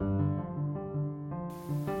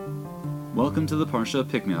Welcome to the Parsha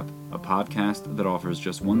Pick-Me-Up, a podcast that offers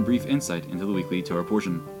just one brief insight into the weekly Torah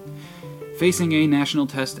portion. Facing a national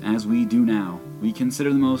test as we do now, we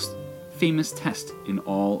consider the most famous test in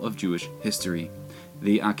all of Jewish history,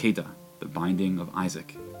 the Akedah, the binding of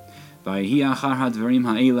Isaac. Vayhi achar hadvarim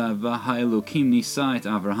ha'ela v'ha'elokim nisa et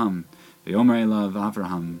Avraham, v'yomer elav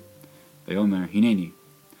Avraham, v'yomer hineni.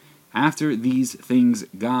 After these things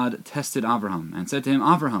God tested Avraham and said to him,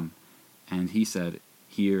 Avraham, and he said,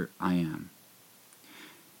 Here I am.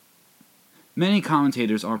 Many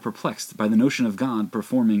commentators are perplexed by the notion of God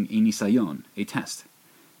performing a nisayon, a test.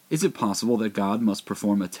 Is it possible that God must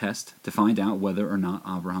perform a test to find out whether or not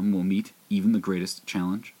Avraham will meet even the greatest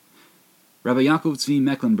challenge? Rabbi Yaakov Tzvi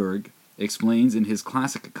Mecklenburg explains in his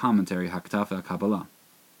classic commentary Haktaf HaKabbalah,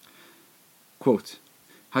 quote,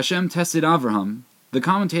 Hashem tested Avraham. The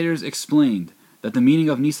commentators explained that the meaning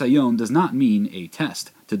of nisayon does not mean a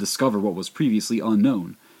test to discover what was previously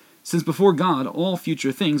unknown, since before God all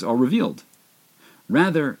future things are revealed.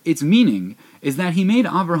 Rather, its meaning is that he made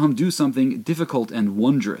Avraham do something difficult and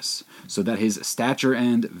wondrous, so that his stature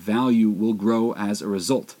and value will grow as a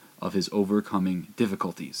result of his overcoming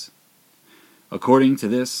difficulties. According to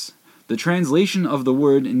this, the translation of the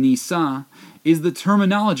word nisa is the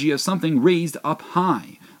terminology of something raised up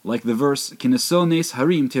high, like the verse Kineso nes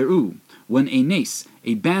harim teru, when a nes,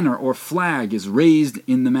 a banner or flag, is raised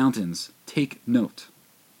in the mountains. Take note.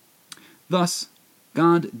 Thus,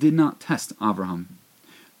 God did not test Avraham.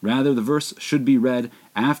 Rather, the verse should be read,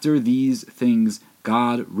 After these things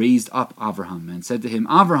God raised up Avraham and said to him,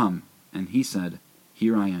 Avraham, and he said,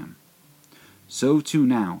 Here I am. So too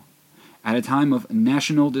now, at a time of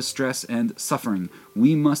national distress and suffering,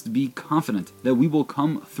 we must be confident that we will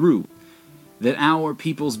come through, that our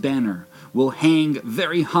people's banner will hang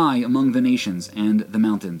very high among the nations and the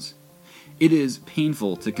mountains. It is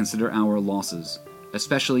painful to consider our losses,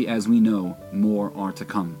 especially as we know more are to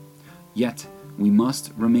come. Yet, we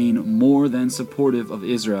must remain more than supportive of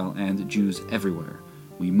Israel and Jews everywhere.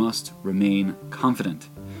 We must remain confident.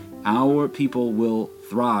 Our people will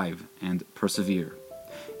thrive and persevere.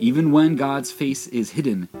 Even when God's face is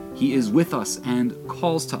hidden, He is with us and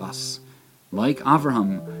calls to us. Like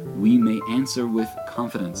Avraham, we may answer with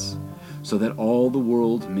confidence, so that all the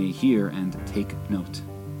world may hear and take note.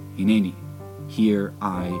 Hineni, here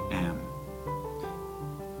I am.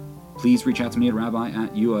 Please reach out to me at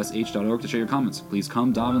rabbi@ush.org to share your comments. Please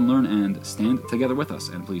come, daven, learn, and stand together with us.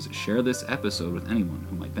 And please share this episode with anyone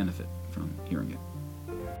who might benefit.